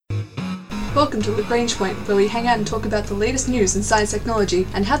Welcome to Lagrange Point, where we hang out and talk about the latest news in science technology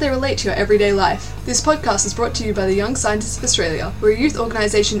and how they relate to your everyday life. This podcast is brought to you by the Young Scientists of Australia. We're a youth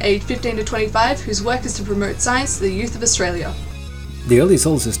organisation aged 15 to 25 whose work is to promote science to the youth of Australia. The early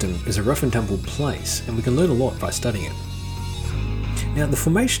solar system is a rough and tumble place, and we can learn a lot by studying it. Now, the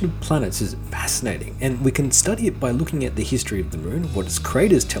formation of planets is fascinating, and we can study it by looking at the history of the moon, what its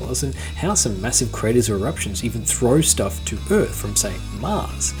craters tell us, and how some massive craters or eruptions even throw stuff to Earth from, say,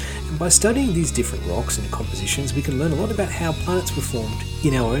 Mars. And by studying these different rocks and compositions, we can learn a lot about how planets were formed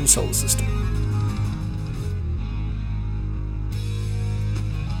in our own solar system.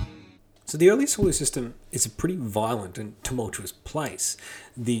 So the early solar system is a pretty violent and tumultuous place.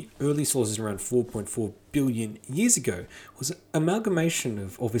 The early solar system around 4.4 billion years ago was an amalgamation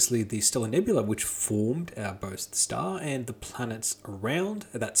of obviously the stellar nebula which formed our both star and the planets around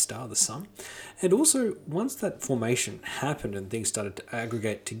that star, the sun. And also once that formation happened and things started to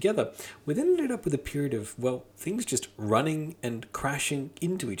aggregate together, we then ended up with a period of, well, things just running and crashing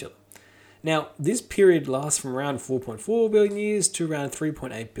into each other. Now, this period lasts from around 4.4 billion years to around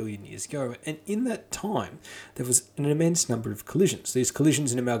 3.8 billion years ago, and in that time, there was an immense number of collisions. These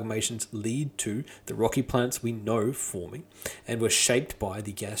collisions and amalgamations lead to the rocky planets we know forming, and were shaped by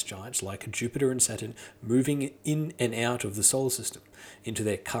the gas giants like Jupiter and Saturn moving in and out of the solar system into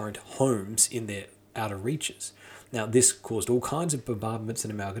their current homes in their outer reaches. Now, this caused all kinds of bombardments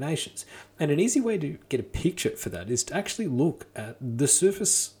and amalgamations, and an easy way to get a picture for that is to actually look at the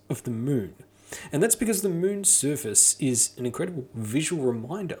surface of the moon. And that's because the moon's surface is an incredible visual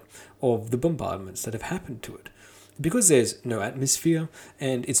reminder of the bombardments that have happened to it. Because there's no atmosphere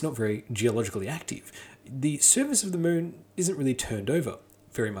and it's not very geologically active, the surface of the moon isn't really turned over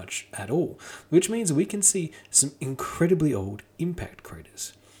very much at all, which means we can see some incredibly old impact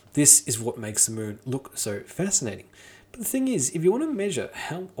craters. This is what makes the moon look so fascinating. But the thing is, if you want to measure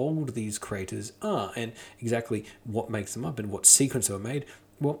how old these craters are and exactly what makes them up and what sequence they were made,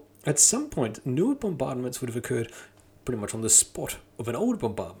 well, at some point, newer bombardments would have occurred pretty much on the spot of an old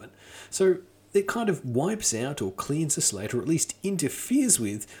bombardment. So it kind of wipes out or cleans the slate, or at least interferes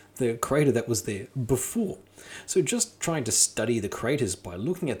with the crater that was there before. So just trying to study the craters by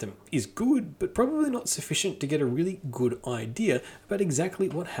looking at them is good, but probably not sufficient to get a really good idea about exactly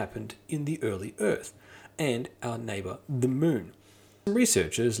what happened in the early Earth and our neighbour, the Moon.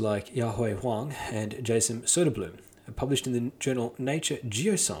 Researchers like Yahui Huang and Jason Soderblom published in the journal Nature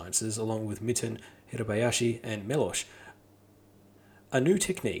Geosciences, along with Miten, Hirabayashi and Melosh, a new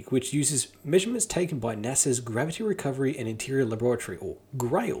technique which uses measurements taken by NASA's Gravity Recovery and Interior Laboratory, or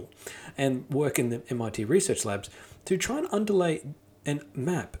GRAIL, and work in the MIT research labs to try and underlay and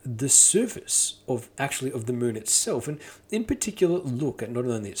map the surface of the moon itself, and in particular look at not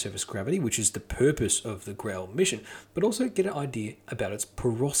only its surface gravity, which is the purpose of the GRAIL mission, but also get an idea about its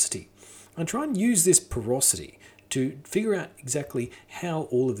porosity, and try and use this porosity to figure out exactly how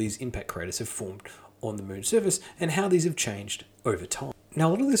all of these impact craters have formed on the moon's surface and how these have changed over time. Now,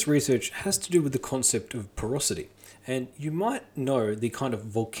 a lot of this research has to do with the concept of porosity, and you might know the kind of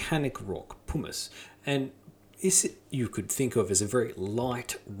volcanic rock, pumice, and you could think of as a very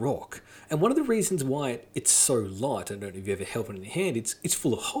light rock. And one of the reasons why it's so light, I don't know if you ever held it in your hand, it's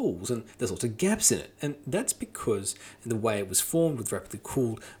full of holes and there's lots of gaps in it. And that's because in the way it was formed with rapidly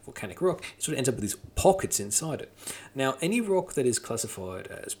cooled volcanic rock, it sort of ends up with these pockets inside it. Now, any rock that is classified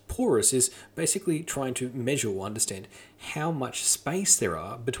as porous is basically trying to measure or understand how much space there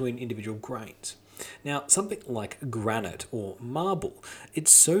are between individual grains. Now, something like granite or marble,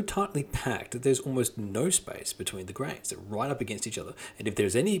 it's so tightly packed that there's almost no space between the grains. They're right up against each other. And if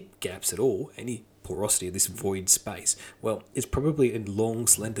there's any gaps at all, any porosity of this void space, well, it's probably in long,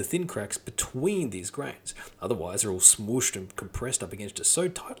 slender, thin cracks between these grains. Otherwise, they're all smooshed and compressed up against it so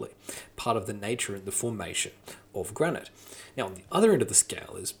tightly, part of the nature and the formation of granite. Now, on the other end of the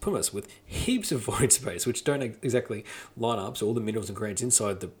scale is pumice with heaps of void space, which don't exactly line up, so all the minerals and grains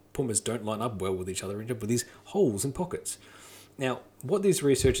inside the pumice don't line up well with each other, end up with these holes and pockets. Now, what these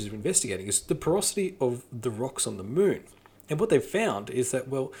researchers are investigating is the porosity of the rocks on the moon. And what they've found is that,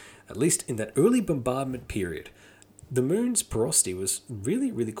 well, at least in that early bombardment period, the moon's porosity was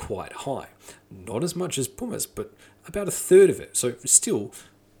really, really quite high. Not as much as pumice, but about a third of it. So still,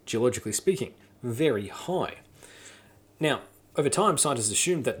 geologically speaking, very high. Now, over time, scientists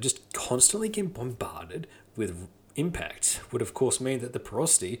assumed that just constantly getting bombarded with impact would of course mean that the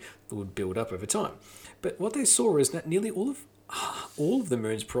porosity would build up over time. But what they saw is that nearly all of the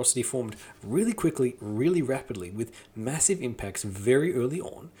moon's porosity formed really quickly, really rapidly, with massive impacts very early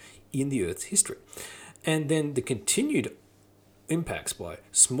on in the Earth's history. And then the continued impacts by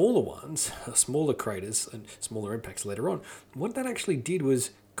smaller ones, smaller craters and smaller impacts later on, what that actually did was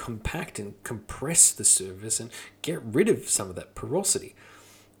compact and compress the surface and get rid of some of that porosity.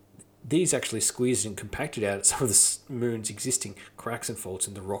 These actually squeezed and compacted out some of the moon's existing cracks and faults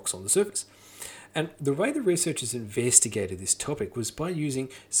in the rocks on the surface. And the way the researchers investigated this topic was by using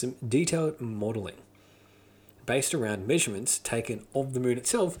some detailed modelling based around measurements taken of the moon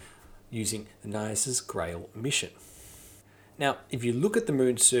itself using the NASA's Grail mission. Now, if you look at the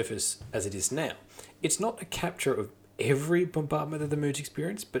moon's surface as it is now, it's not a capture of every bombardment that the moon's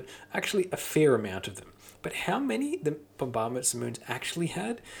experienced, but actually a fair amount of them. But how many the bombardments the moon's actually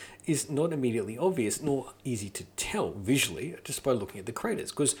had is not immediately obvious nor easy to tell visually just by looking at the craters,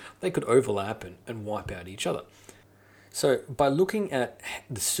 because they could overlap and wipe out each other. So by looking at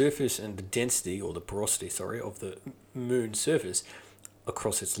the surface and the density, or the porosity, of the moon's surface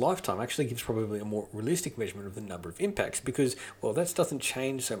across its lifetime actually gives probably a more realistic measurement of the number of impacts, because, well, that doesn't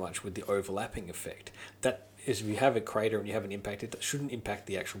change so much with the overlapping effect. That is, if you have a crater and you have an impact, it shouldn't impact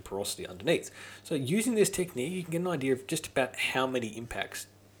the actual porosity underneath. So using this technique, you can get an idea of just about how many impacts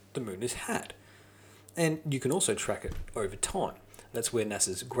the moon has had. And you can also track it over time. That's where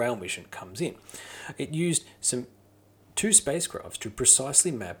NASA's Grail mission comes in. It used two spacecrafts to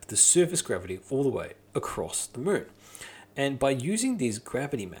precisely map the surface gravity all the way across the moon. And by using these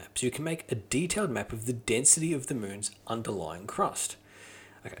gravity maps, you can make a detailed map of the density of the moon's underlying crust.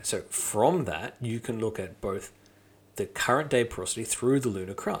 Okay, so from that, you can look at both the current day porosity through the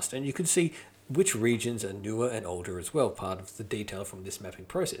lunar crust, and you can see which regions are newer and older as well, part of the detail from this mapping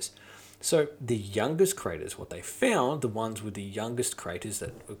process. So the youngest craters, what they found, the ones with the youngest craters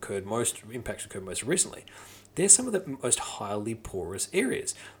that impacts occurred most recently, they're some of the most highly porous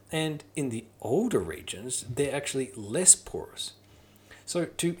areas. And in the older regions, they're actually less porous. So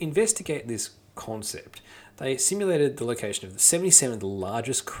to investigate this concept, they simulated the location of the 77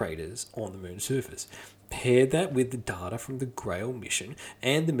 largest craters on the moon's surface, paired that with the data from the Grail mission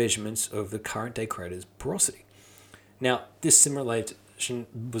and the measurements of the current day crater's porosity. Now, this simulation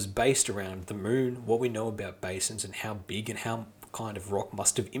was based around the moon, what we know about basins and how big and how kind of rock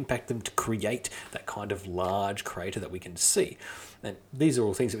must have impacted them to create that kind of large crater that we can see. And these are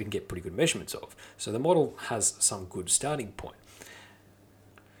all things that we can get pretty good measurements of. So the model has some good starting point.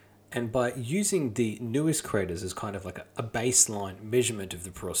 And by using the newest craters as kind of like a baseline measurement of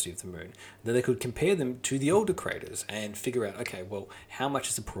the porosity of the moon, then they could compare them to the older craters and figure out, okay, well, how much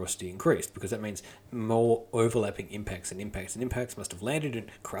has the porosity increased? Because that means more overlapping impacts must have landed and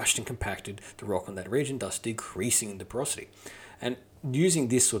crushed and compacted the rock on that region, thus decreasing the porosity. And using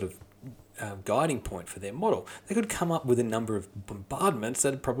this sort of guiding point for their model, they could come up with a number of bombardments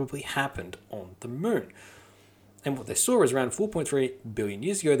that had probably happened on the moon. And what they saw is around 4.3 billion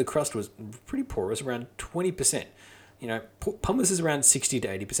years ago, the crust was pretty porous, around 20%. Pumice is around 60 to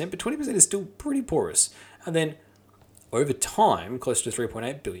 80%, but 20% is still pretty porous. And then over time, close to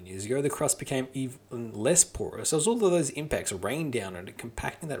 3.8 billion years ago, the crust became even less porous as all of those impacts rained down on it,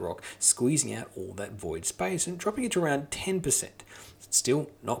 compacting that rock, squeezing out all that void space and dropping it to around 10%. It's still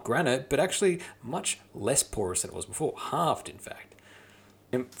not granite, but actually much less porous than it was before, halved in fact.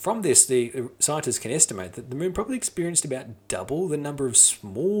 And from this, the scientists can estimate that the moon probably experienced about double the number of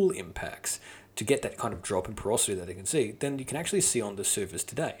small impacts to get that kind of drop in porosity that they can see than you can actually see on the surface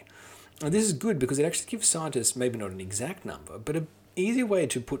today. And this is good because it actually gives scientists maybe not an exact number, but an easier way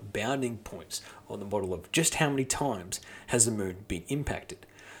to put bounding points on the model of just how many times has the moon been impacted.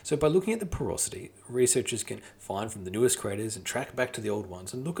 So by looking at the porosity, researchers can find from the newest craters and track back to the old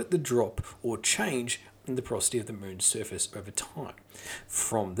ones and look at the drop or change in the porosity of the moon's surface over time.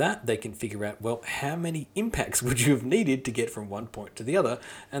 From that, they can figure out, well, how many impacts would you have needed to get from one point to the other,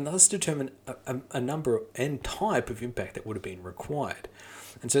 and thus determine a number and type of impact that would have been required.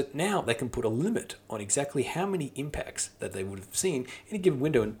 And so now they can put a limit on exactly how many impacts that they would have seen in a given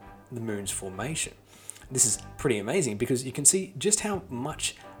window in the moon's formation. This is pretty amazing because you can see just how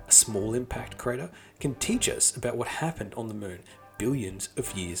much a small impact crater can teach us about what happened on the moon billions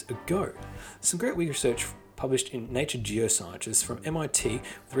of years ago. Some great research published in Nature Geosciences from MIT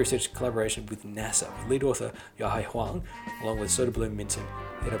with research collaboration with NASA, with lead author Yahei Huang, along with Soderblom, Minton,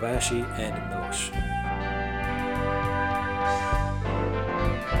 Hirabayashi, and Milosh.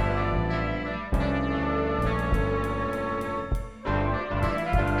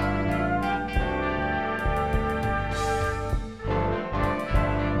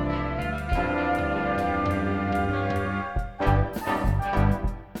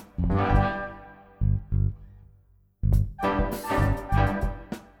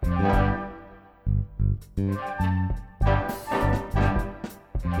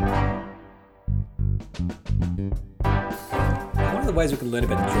 of the ways we can learn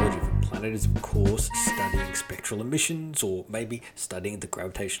about the geology of a planet is, of course, studying spectral emissions, or maybe studying the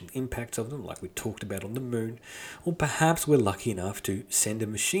gravitational impacts of them, like we talked about on the moon. Or perhaps we're lucky enough to send a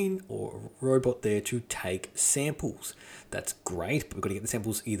machine or a robot there to take samples. That's great, but we've got to get the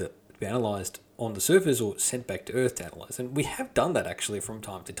samples either to be analysed on the surface or sent back to Earth to analyse. And we have done that actually from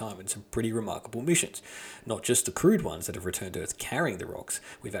time to time in some pretty remarkable missions. Not just the crewed ones that have returned to Earth carrying the rocks.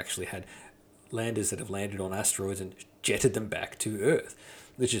 We've actually had landers that have landed on asteroids and jetted them back to Earth,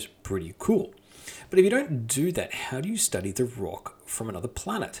 which is pretty cool. But if you don't do that, how do you study the rock from another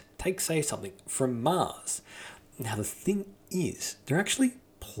planet? Take, say, something from Mars. Now, the thing is, there are actually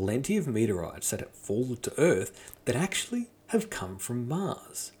plenty of meteorites that have fallen to Earth that actually have come from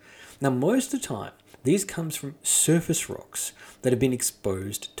Mars. Now, most of the time, these comes from surface rocks that have been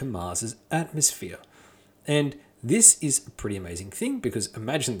exposed to Mars's atmosphere. And this is a pretty amazing thing, because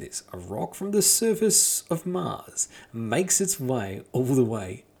imagine this, a rock from the surface of Mars makes its way all the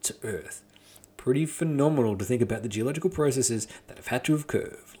way to Earth. Pretty phenomenal to think about the geological processes that have had to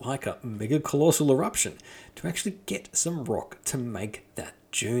occur, like a mega colossal eruption, to actually get some rock to make that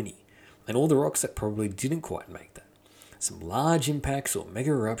journey. And all the rocks that probably didn't quite make that. Some large impacts or mega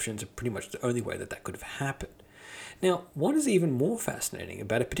eruptions are pretty much the only way that could have happened. Now, what is even more fascinating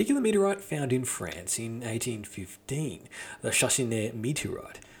about a particular meteorite found in France in 1815, the Chasseneux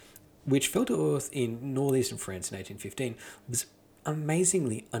meteorite, which fell to Earth in northeastern France in 1815, was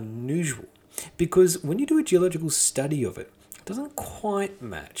amazingly unusual, because when you do a geological study of it, it doesn't quite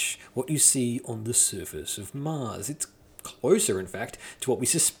match what you see on the surface of Mars. It's closer, in fact, to what we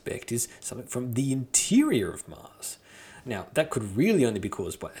suspect is something from the interior of Mars. Now, that could really only be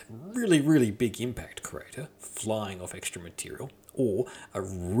caused by a really, really big impact crater flying off extra material, or a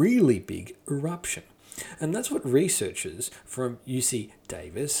really big eruption. And that's what researchers from UC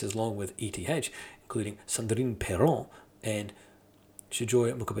Davis, along with ETH, including Sandrine Perron and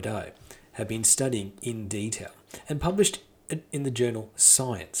Sujoy Mukhopadhyay, have been studying in detail and published in the journal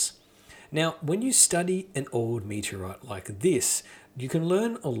Science. Now, when you study an old meteorite like this, you can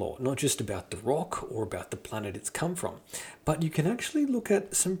learn a lot, not just about the rock or about the planet it's come from, but you can actually look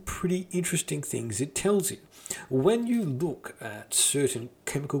at some pretty interesting things it tells you. When you look at certain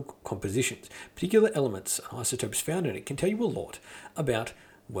chemical compositions, particular elements and isotopes found in it can tell you a lot about,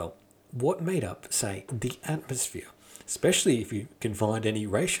 well, what made up, say, the atmosphere, especially if you can find any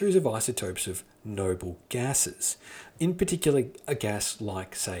ratios of isotopes of noble gases, in particular a gas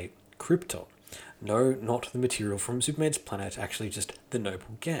like, say, krypton. No, not the material from Superman's planet, actually just the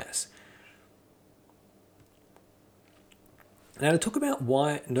noble gas. Now, to talk about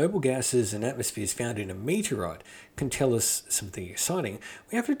why noble gases and atmospheres found in a meteorite can tell us something exciting,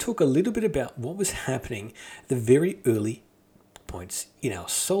 we have to talk a little bit about what was happening at the very early points in our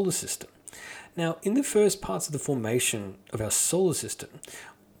solar system. Now, in the first parts of the formation of our solar system,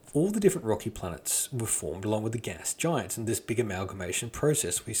 all the different rocky planets were formed along with the gas giants in this big amalgamation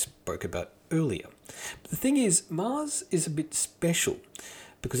process we spoke about earlier. But the thing is, Mars is a bit special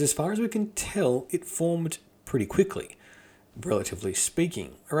because as far as we can tell, it formed pretty quickly, relatively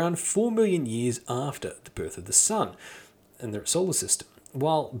speaking, around 4 million years after the birth of the Sun and the solar system,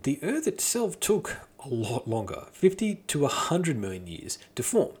 while the Earth itself took a lot longer, 50 to 100 million years to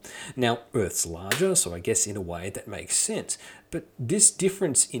form. Now, Earth's larger, so I guess in a way that makes sense, but this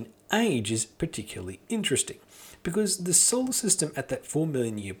difference in age is particularly interesting because the solar system at that 4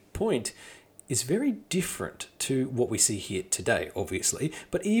 million year point is very different to what we see here today, obviously,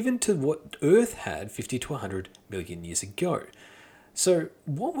 but even to what Earth had 50 to 100 million years ago. So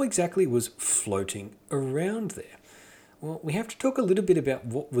what exactly was floating around there? Well, we have to talk a little bit about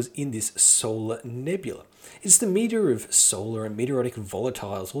what was in this solar nebula. It's the meter of solar and meteoritic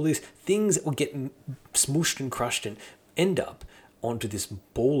volatiles, all these things that will get smooshed and crushed and end up onto this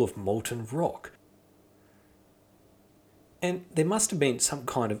ball of molten rock. And there must have been some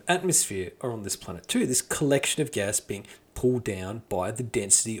kind of atmosphere on this planet too, this collection of gas being pulled down by the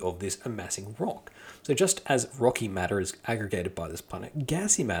density of this amassing rock. So just as rocky matter is aggregated by this planet,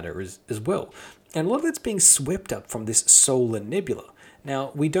 gassy matter is as well. And a lot of it's being swept up from this solar nebula.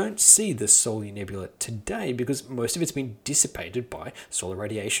 Now, we don't see the solar nebula today because most of it's been dissipated by solar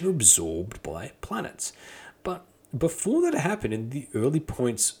radiation or absorbed by planets. But before that happened, in the early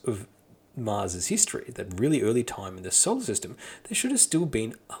points of Mars's history, that really early time in the solar system, there should have still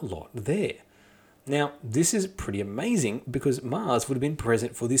been a lot there. Now, this is pretty amazing because Mars would have been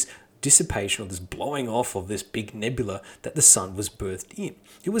present for this dissipation or this blowing off of this big nebula that the Sun was birthed in.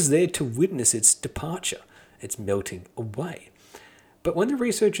 It was there to witness its departure, its melting away. But when the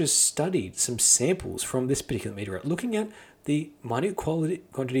researchers studied some samples from this particular meteorite, looking at the minute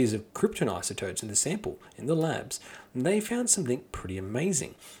quantities of krypton isotopes in the sample in the labs, they found something pretty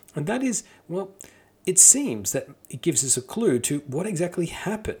amazing. And that is, well, it seems that it gives us a clue to what exactly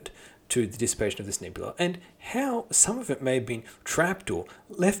happened to the dissipation of this nebula and how some of it may have been trapped or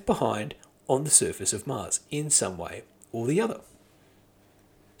left behind on the surface of Mars in some way or the other.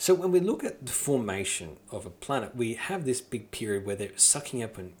 So when we look at the formation of a planet, we have this big period where they're sucking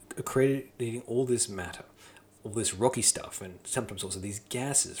up and accreting all this matter, all this rocky stuff, and sometimes also these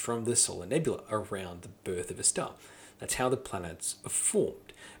gases from the solar nebula around the birth of a star. That's how the planets are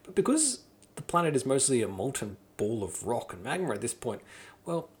formed. But because the planet is mostly a molten ball of rock and magma at this point,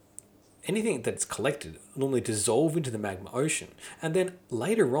 well, anything that's collected normally dissolve into the magma ocean and then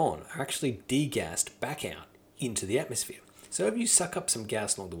later on are actually degassed back out into the atmosphere. So if you suck up some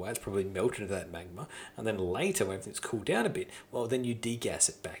gas along the way, it's probably melted into that magma, and then later when everything's cooled down a bit, well, then you degas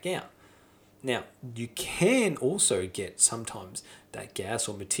it back out. Now, you can also get sometimes that gas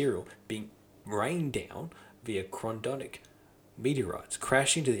or material being rained down via chrondonic meteorites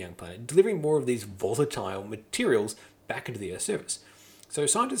crashing into the young planet, delivering more of these volatile materials back into the Earth's surface. So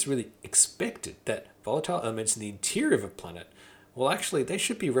scientists really expected that volatile elements in the interior of a planet, well, actually, they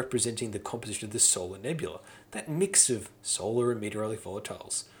should be representing the composition of the solar nebula, that mix of solar and meteoritic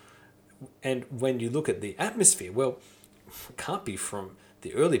volatiles. And when you look at the atmosphere, well, it can't be from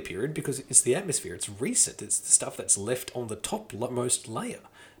the early period because it's the atmosphere, it's recent, it's the stuff that's left on the topmost layer,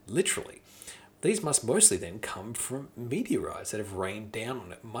 literally. These must mostly then come from meteorites that have rained down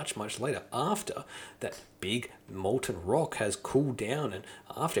on it much, much later, after that big molten rock has cooled down and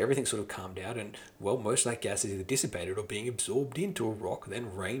after everything sort of calmed out and, well, most of that gas is either dissipated or being absorbed into a rock,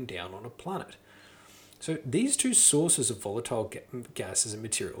 then rained down on a planet. So these two sources of volatile gases and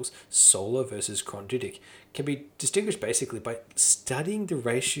materials, solar versus chondritic, can be distinguished basically by studying the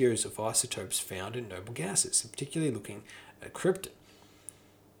ratios of isotopes found in noble gases, and particularly looking at krypton.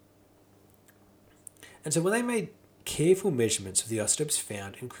 And so when they made careful measurements of the isotopes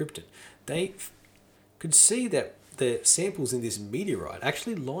found in krypton, they could see that the samples in this meteorite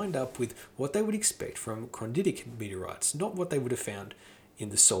actually lined up with what they would expect from chondritic meteorites, not what they would have found in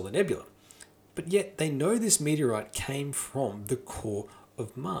the solar nebula. But yet they know this meteorite came from the core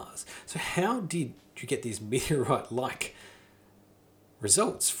of Mars. So how did you get these meteorite-like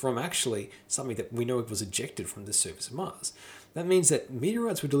results from actually something that we know was ejected from the surface of Mars? That means that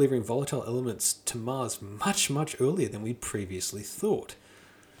meteorites were delivering volatile elements to Mars much, much earlier than we previously thought.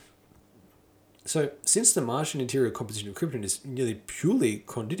 So since the Martian interior composition of krypton is nearly purely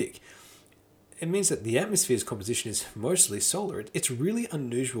chondritic, it means that the atmosphere's composition is mostly solar. It's really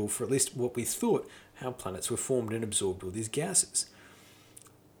unusual for at least what we thought how planets were formed and absorbed all these gases.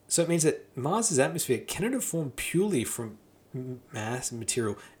 So it means that Mars's atmosphere cannot have formed purely from mass and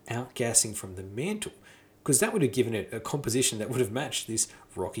material outgassing from the mantle, because that would have given it a composition that would have matched these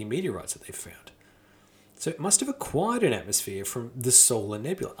rocky meteorites that they found. So it must have acquired an atmosphere from the solar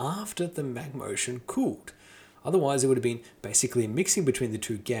nebula after the magma ocean cooled. Otherwise, it would have been basically a mixing between the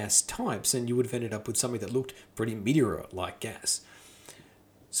two gas types, and you would have ended up with something that looked pretty meteorite-like gas.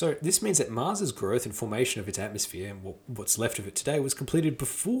 So this means that Mars's growth and formation of its atmosphere, and what's left of it today, was completed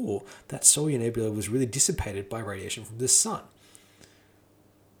before that solar nebula was really dissipated by radiation from the sun.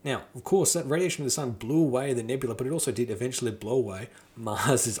 Now, of course, that radiation from the sun blew away the nebula, but it also did eventually blow away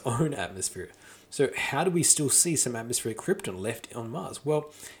Mars's own atmosphere. So how do we still see some atmospheric krypton left on Mars? Well,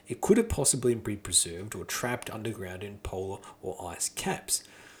 it could have possibly been preserved or trapped underground in polar or ice caps.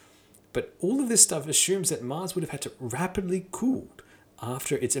 But all of this stuff assumes that Mars would have had to rapidly cool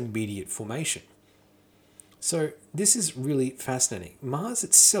after its immediate formation. So this is really fascinating. Mars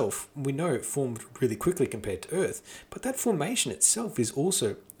itself, we know, formed really quickly compared to Earth, but that formation itself is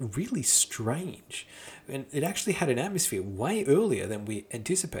also really strange. And it actually had an atmosphere way earlier than we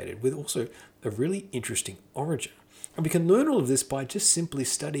anticipated, with also a really interesting origin. And we can learn all of this by just simply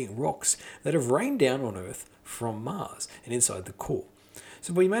studying rocks that have rained down on Earth from Mars and inside the core.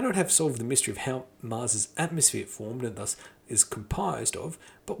 So we may not have solved the mystery of how Mars's atmosphere formed and thus is composed of,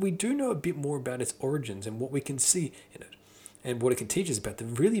 but we do know a bit more about its origins and what we can see in it, and what it can teach us about the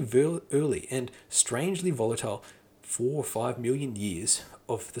really early and strangely volatile 4 or 5 million years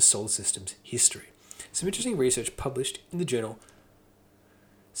of the solar system's history. Some interesting research published in the journal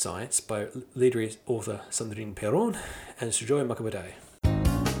Science by leader author Sandrine Perron and Sujoy Mukhobadai.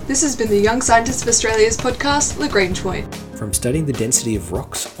 This has been the Young Scientists of Australia's podcast, Lagrange Point. From studying the density of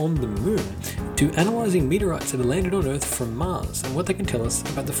rocks on the moon to analysing meteorites that have landed on Earth from Mars and what they can tell us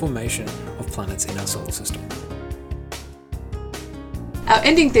about the formation of planets in our solar system. Our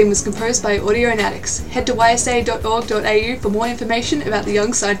ending theme was composed by Audionautics. Head to ysa.org.au for more information about the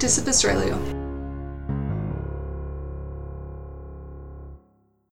Young Scientists of Australia.